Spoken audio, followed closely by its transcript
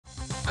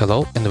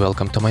Hello and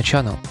welcome to my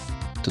channel.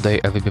 Today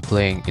I will be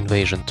playing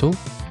Invasion 2,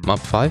 Map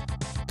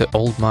 5, The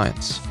Old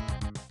Mines.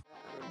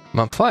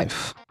 Map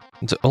 5,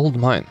 The Old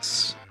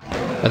Mines.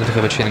 I don't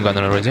have a chain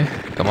gunner already,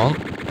 come on.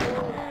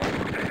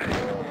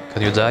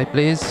 Can you die,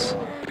 please?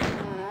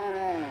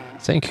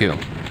 Thank you.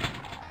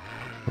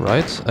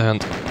 Right,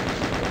 and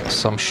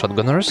some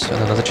shotgunners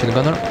and another chain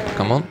gunner,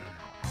 come on.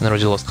 And I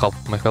already lost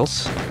half my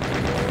health.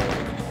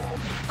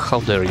 How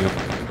dare you?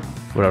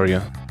 Where are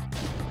you?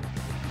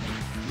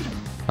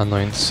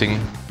 Annoying thing.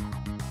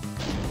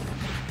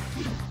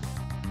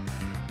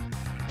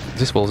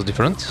 This wall is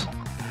different.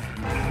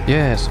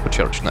 Yeah,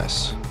 supercharge,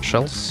 nice.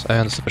 Shells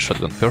and super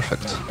shotgun,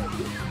 perfect.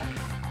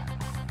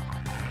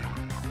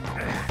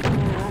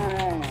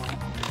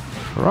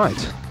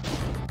 Right.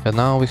 And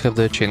now we have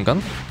the chain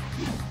gun.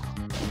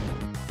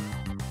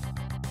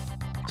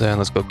 Then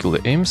let's go kill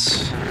the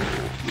aims.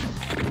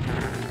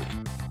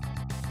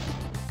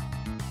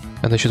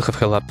 And I should have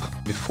held up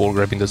before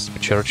grabbing the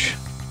supercharge.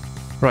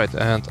 Right,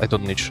 and I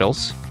don't need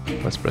shells.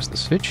 Let's press the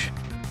switch.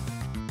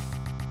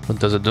 What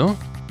does it do?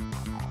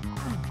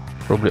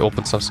 Probably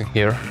open something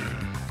here.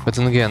 But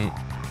then again,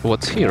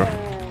 what's here?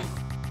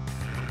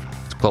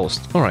 It's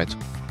closed. Alright.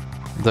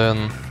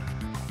 Then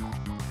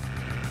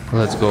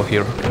let's go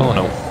here. Oh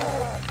no.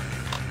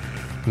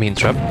 Mean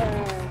trap.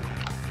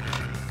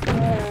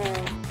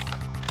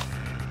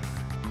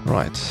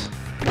 Right.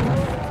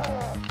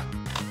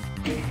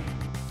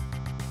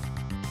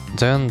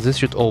 Then this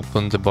should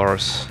open the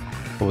bars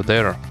over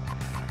there.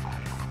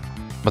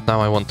 But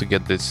now I want to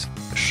get these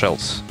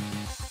shells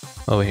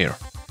over here.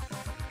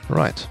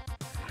 Right.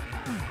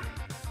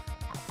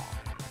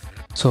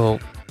 So,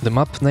 the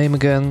map name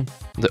again,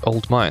 The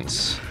Old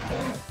Mines.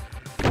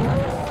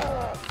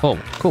 Oh,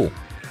 cool.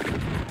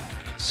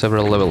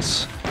 Several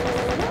levels.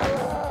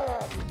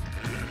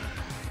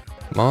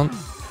 Come on.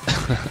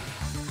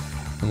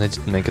 And I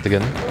didn't make it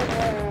again.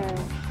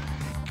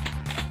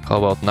 How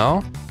about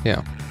now?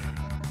 Yeah.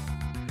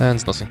 And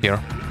there's nothing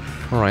here.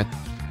 Alright.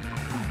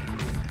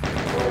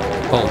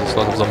 Oh, there's a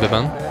lot of zombie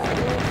men.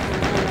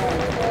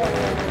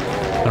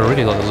 A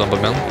really lot of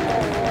zombie men.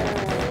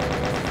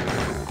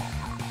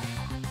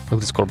 Look at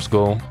this corpse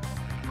go.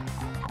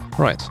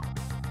 Right.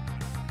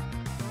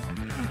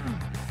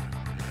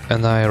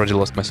 And I already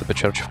lost my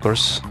supercharge, of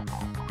course.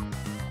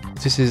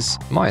 This is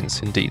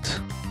mines, indeed.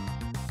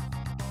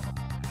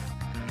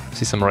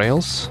 See some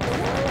rails.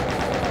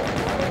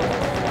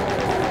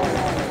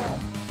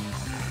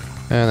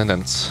 And an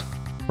ends.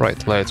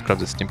 Right, let's grab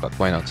the steam pack,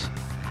 why not?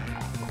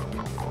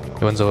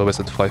 Even though I was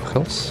at 5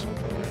 health.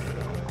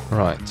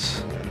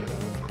 Right.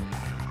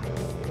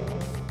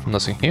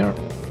 Nothing here.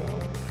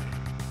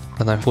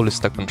 And I'm fully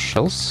stuck on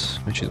shells,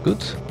 which is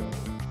good.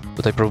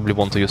 But I probably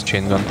want to use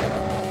chain gun.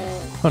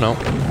 Oh no,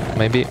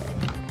 maybe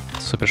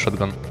super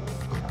shotgun.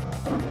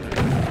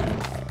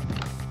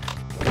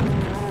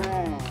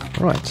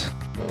 Right.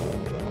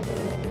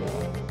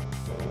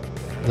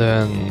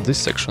 Then this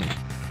section.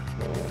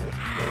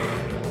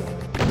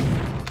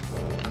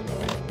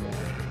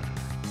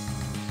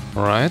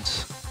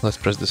 Right, let's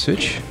press the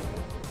switch.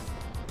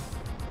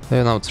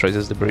 And now it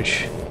raises the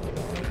bridge.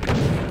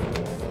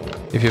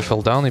 If you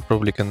fell down, you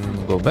probably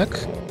can go back.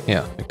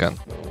 Yeah, you can.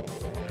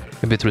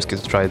 A bit risky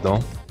to try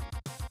though.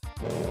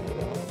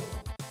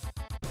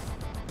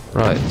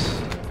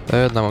 Right,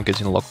 and now I'm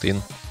getting locked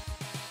in.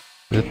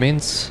 That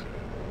means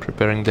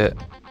preparing the...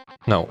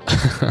 No.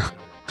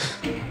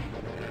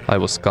 I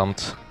was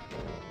scammed.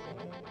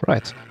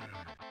 Right.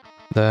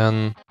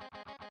 Then...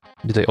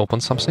 Did I open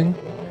something?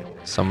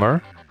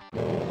 Somewhere?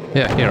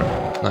 Yeah, here.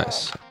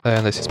 Nice.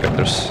 And I see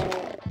specters.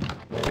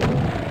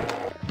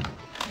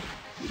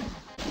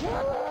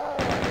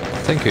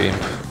 Thank you,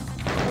 Imp.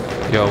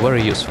 You are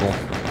very useful.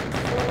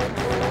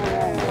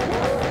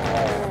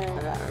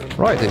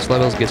 Right, this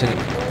level is getting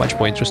much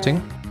more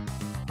interesting.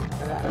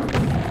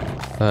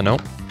 No.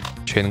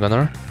 Chain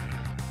gunner.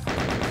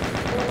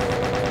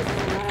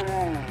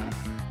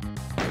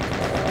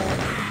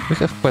 We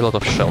have quite a lot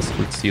of shells,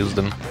 let's use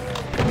them.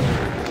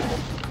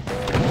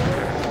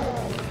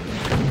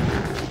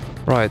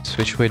 Right,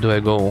 which way do I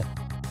go?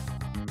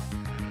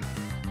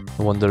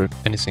 I wonder if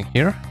anything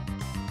here?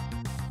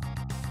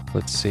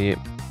 Let's see,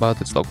 but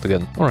it's locked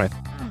again. Alright.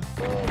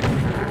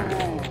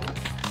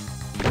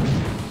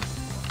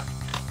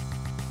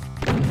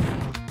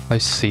 I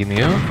seen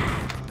you.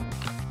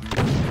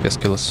 Guess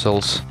kill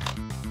souls.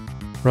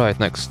 Right,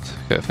 next.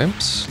 Have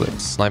imps.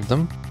 Let's snipe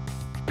them.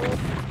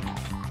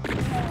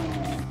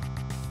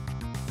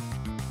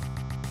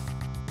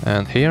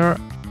 And here...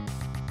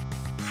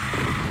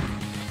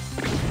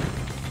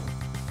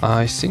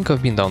 I think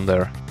I've been down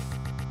there.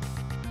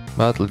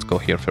 But let's go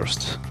here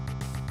first.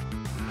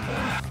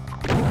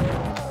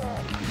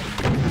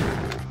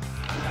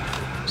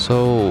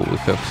 So we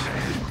have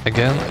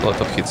again a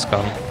lot of hit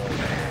scan.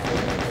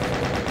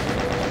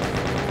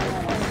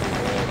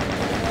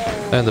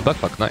 And the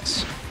backpack,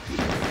 nice.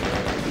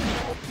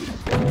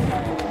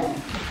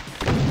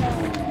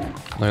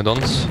 No you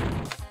don't.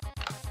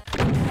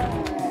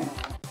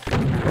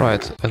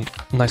 Right, and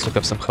nice to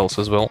have some health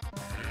as well.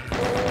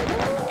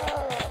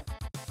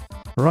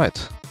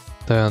 Right,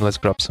 then let's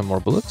grab some more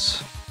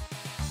bullets.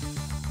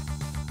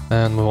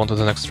 And move on to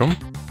the next room.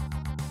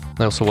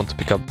 I also want to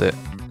pick up the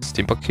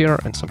steam pack here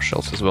and some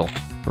shells as well.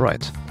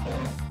 Right.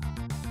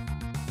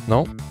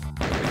 No.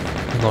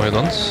 No, you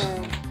don't.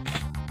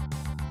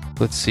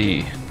 Let's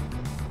see.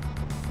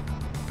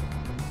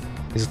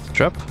 Is it a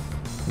trap?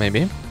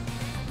 Maybe.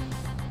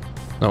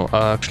 No,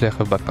 actually I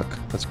have a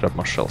backpack. Let's grab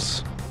more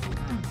shells.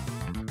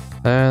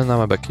 And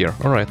now I'm back here.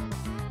 Alright.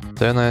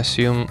 Then I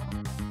assume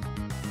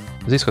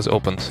this has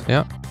opened.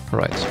 Yeah,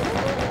 right.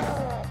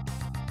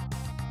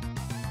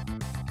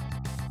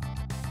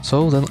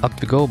 So then up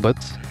we go, but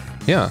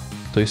yeah.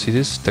 Do you see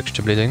this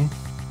texture bleeding?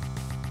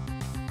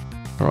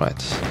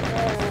 Alright.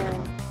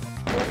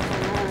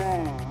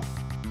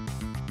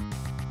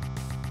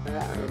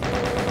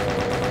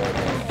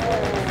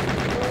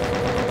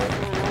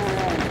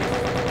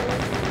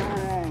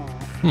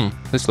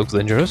 This looks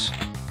dangerous.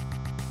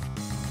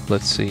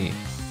 Let's see.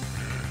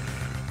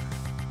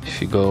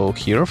 If you go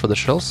here for the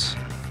shells.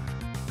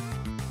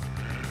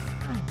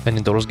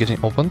 Any doors getting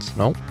opened?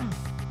 No.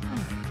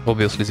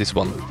 Obviously this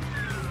one.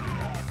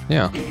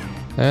 Yeah.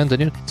 And then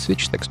you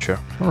switch texture.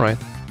 Alright.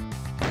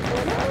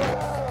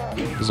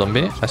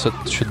 Zombie. I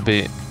thought it should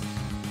be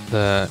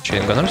the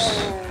chain gunners.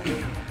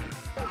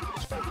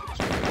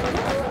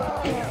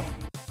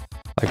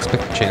 I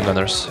expect chain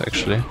gunners,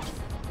 actually.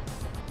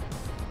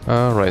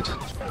 Right.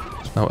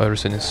 Now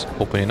everything is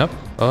opening up.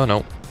 Oh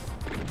no.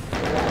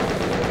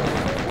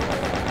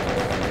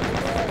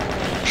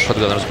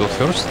 Shotgunners go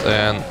first,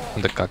 and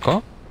the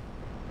Kako.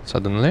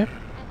 Suddenly.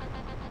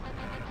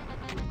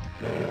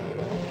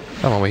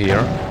 Come over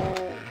here.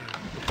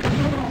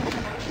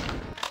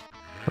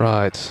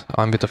 Right.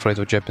 I'm a bit afraid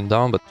of jumping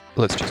down, but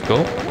let's just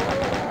go.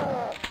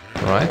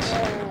 Right.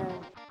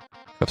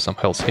 Have some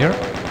health here.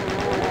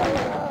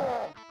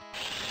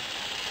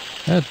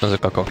 And another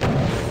Kako.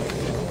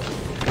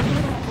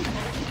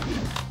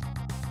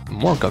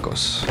 More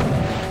Kakos.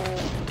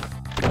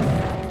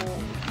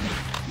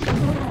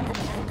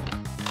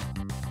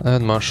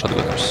 And more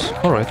shotgunners.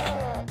 Alright.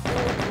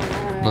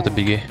 Not a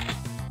biggie.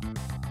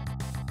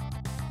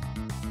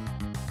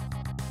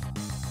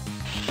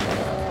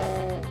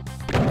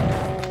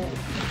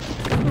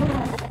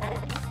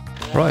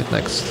 Right,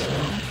 next.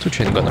 2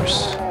 chain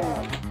gunners.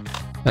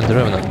 And the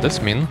Revenant,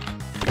 that's mean.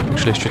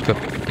 Actually I should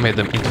have made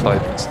them in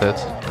fight instead.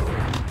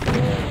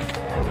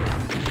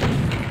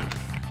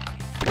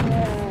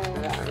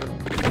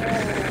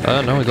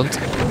 No, I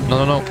don't.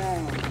 No, no, no.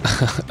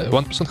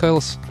 1%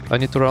 health. I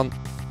need to run.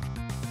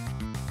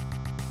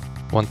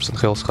 1%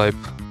 health hype.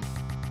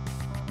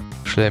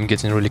 Actually, I'm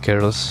getting really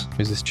careless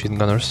with these chain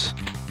gunners.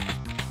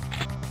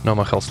 No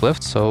more health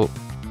left, so...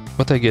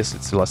 But I guess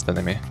it's the last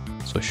enemy,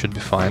 so it should be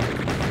fine.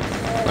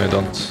 No, I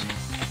don't.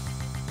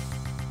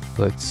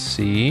 Let's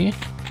see...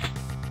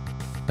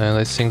 And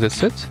I think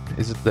that's it.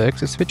 Is it the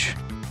exit switch?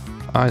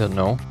 I don't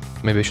know.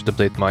 Maybe I should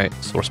update my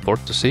source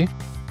port to see.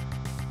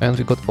 And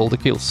we got all the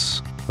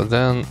kills. But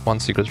then one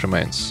secret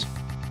remains.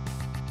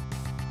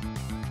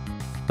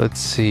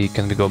 Let's see,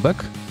 can we go back?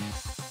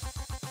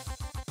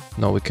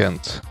 No, we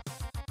can't.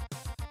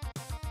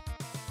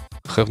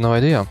 Have no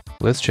idea.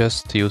 Let's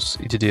just use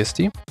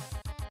ETDST.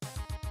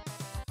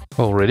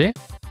 Oh, really?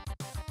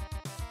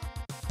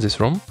 This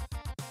room?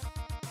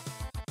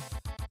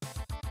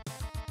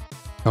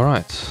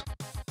 Alright.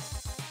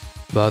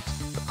 But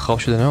how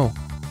should I know?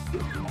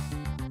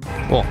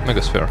 Oh,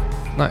 Megasphere.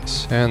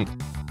 Nice. And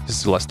this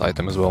is the last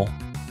item as well.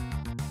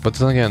 But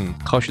then again,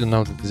 how should I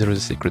know that there is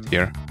a secret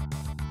here?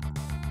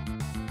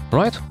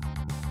 Right,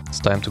 it's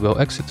time to go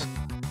exit.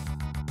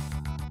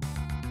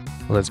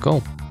 Let's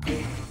go.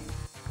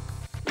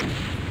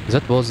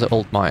 That was the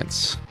old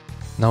mines.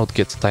 Now it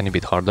gets a tiny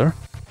bit harder,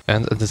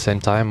 and at the same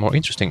time more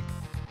interesting.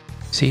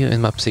 See you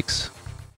in map 6.